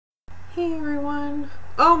Hey everyone.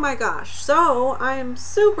 Oh my gosh. So I'm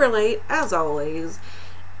super late as always.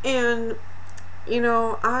 And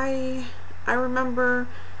I remember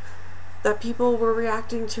that people were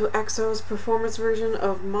reacting to EXO's performance version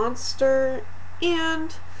of Monster,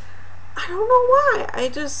 and I don't know why.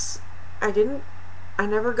 I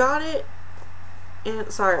never got it.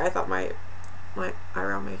 And sorry, I thought my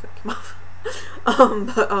eyebrow makeup came off.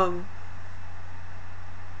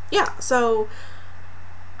 Yeah, so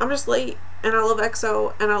I'm just late, and I love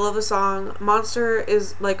EXO, and I love the song. Monster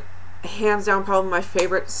is, like, hands down probably my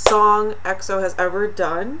favorite song EXO has ever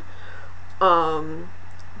done.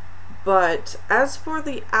 But as for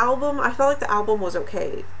the album, I felt like the album was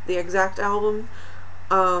okay. The exact album.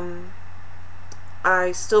 I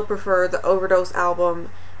still prefer the Overdose album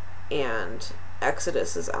and the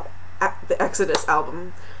Exodus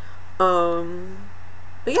album.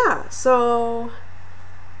 But yeah, so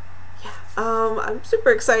I'm super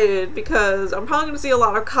excited because I'm probably gonna see a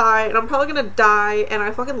lot of Kai, and I'm probably gonna die, and I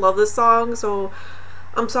fucking love this song, so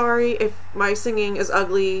I'm sorry if my singing is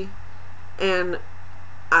ugly, and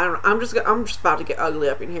I don't know, I'm just about to get ugly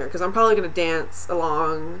up in here because I'm probably gonna dance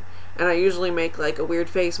along, and I usually make like a weird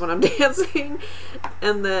face when I'm dancing,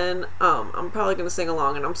 and then I'm probably gonna sing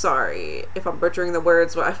along, and I'm sorry if I'm butchering the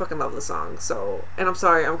words, but I fucking love the song. So, and I'm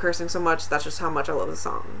sorry I'm cursing so much, that's just how much I love the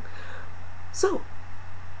song. So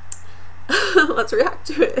let's react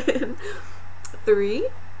to it in 3,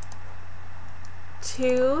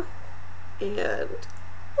 2, and 1.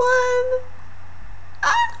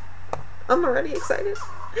 Ah! I'm already excited.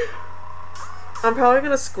 I'm probably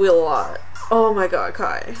gonna squeal a lot. Oh my god,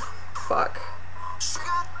 Kai. Fuck.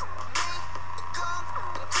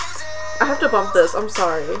 I have to bump this, I'm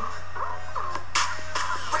sorry.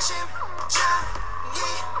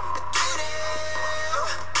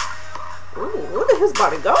 Ooh, look at his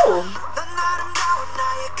body go.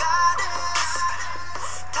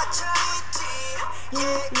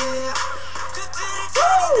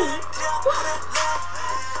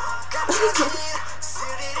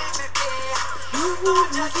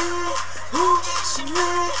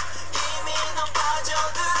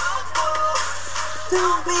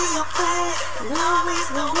 Don't be afraid, no is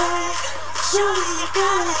the way. Show me you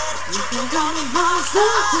got it. You can call me monster,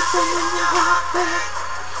 put them in your heart back.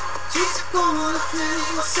 Just gonna feel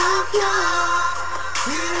yourself, girl.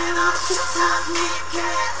 Feeling up to top me,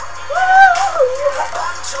 cat.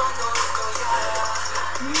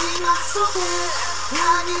 네가 속에 난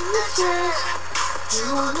있는 채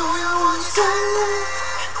주워놓여 원 살래.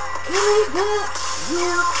 그리고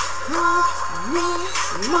you call me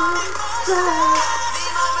monster.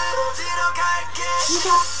 You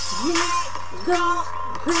got me go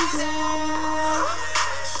crazy.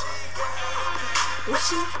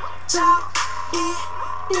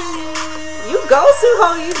 You go, Suho,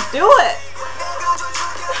 you do it.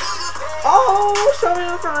 Oh, show me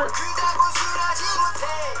in front.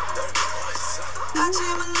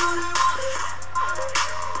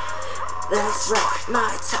 That's right,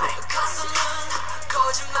 my type.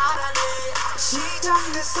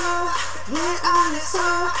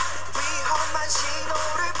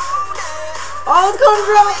 Oh, it's gonna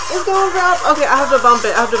drop! It's gonna drop! Okay, I have to bump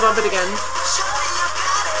it. I have to bump it again.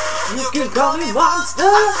 You can call me monster!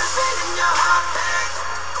 Oh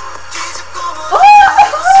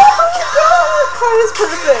god! Kai is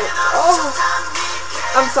perfect! Oh!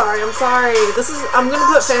 I'm sorry, I'm sorry. I'm gonna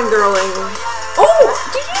put fangirling. Oh!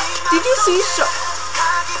 Did you see?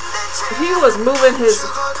 He was moving his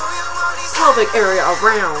pelvic area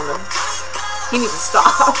around. He needs to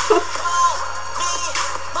stop.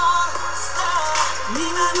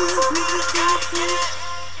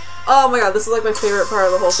 Oh my god, this is like my favorite part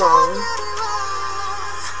of the whole song.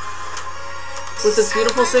 With this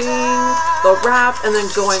beautiful singing, the rap, and then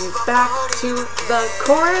going back to the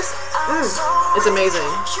chorus. It's amazing.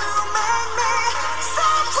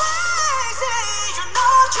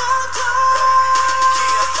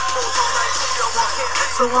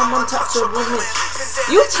 So I'm untouchable.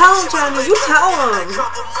 You tell him, Johnny. You tell him.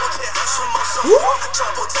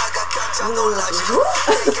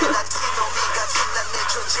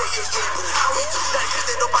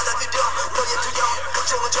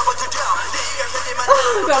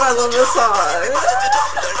 Oh god, I love this song.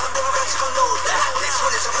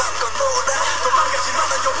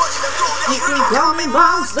 You can call me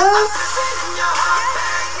monster.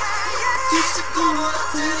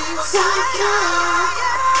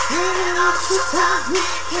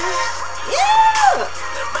 Yeah!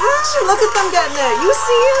 Look at them getting it. You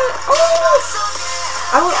see it? Oh!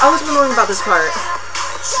 I was wondering about this part.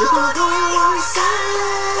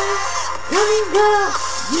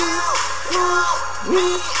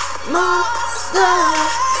 monster.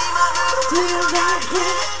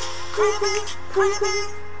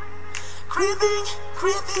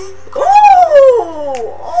 Creeping.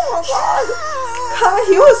 Oh my god. God,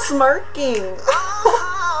 he was smirking.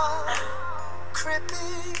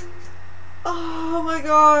 Oh my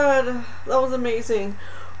god. That was amazing.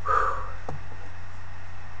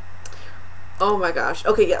 Oh my gosh.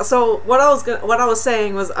 Okay, yeah. So what I was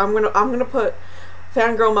saying was I'm gonna put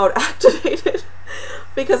fangirl mode activated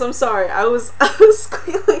because I'm sorry. I was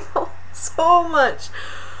squealing so much.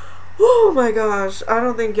 Oh my gosh. I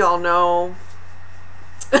don't think y'all know.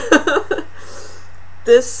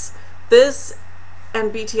 This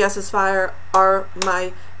and BTS's Fire are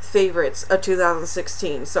my favorites of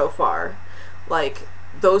 2016 so far. Like,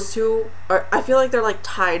 those two are, I feel like they're like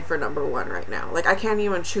tied for #1 right now. Like, I can't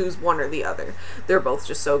even choose one or the other. They're both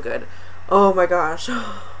just so good. Oh my gosh.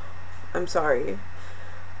 I'm sorry.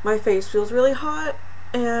 My face feels really hot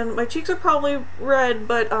and my cheeks are probably red,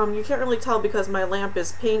 but you can't really tell because my lamp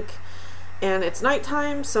is pink and it's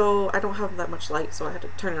nighttime, so I don't have that much light, so I had to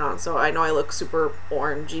turn it on. So I know I look super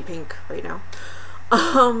orangey pink right now.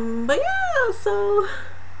 But yeah, so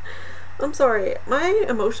I'm sorry. My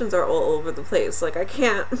emotions are all over the place. Like, I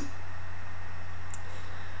can't.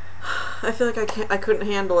 I feel like I couldn't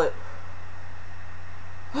handle it.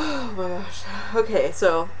 Oh my gosh. Okay,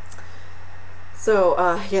 so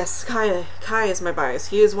yes, Kai is my bias.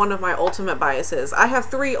 He is one of my ultimate biases. I have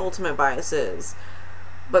 3 ultimate biases,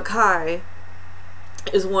 but Kai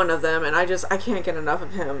is one of them, and I can't get enough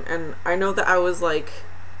of him. And I know that I was like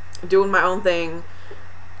doing my own thing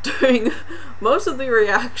during most of the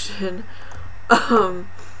reaction,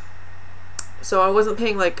 so I wasn't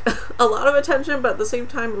paying like a lot of attention, but at the same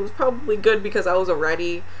time it was probably good because I was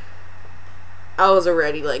already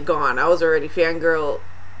like gone. I was already fangirling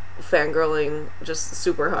just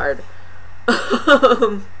super hard.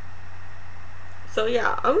 So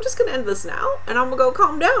yeah, I'm just gonna end this now and I'm gonna go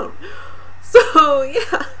calm down. So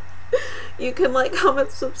yeah, you can like,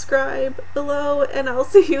 comment, subscribe below, and I'll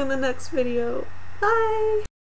see you in the next video. Bye!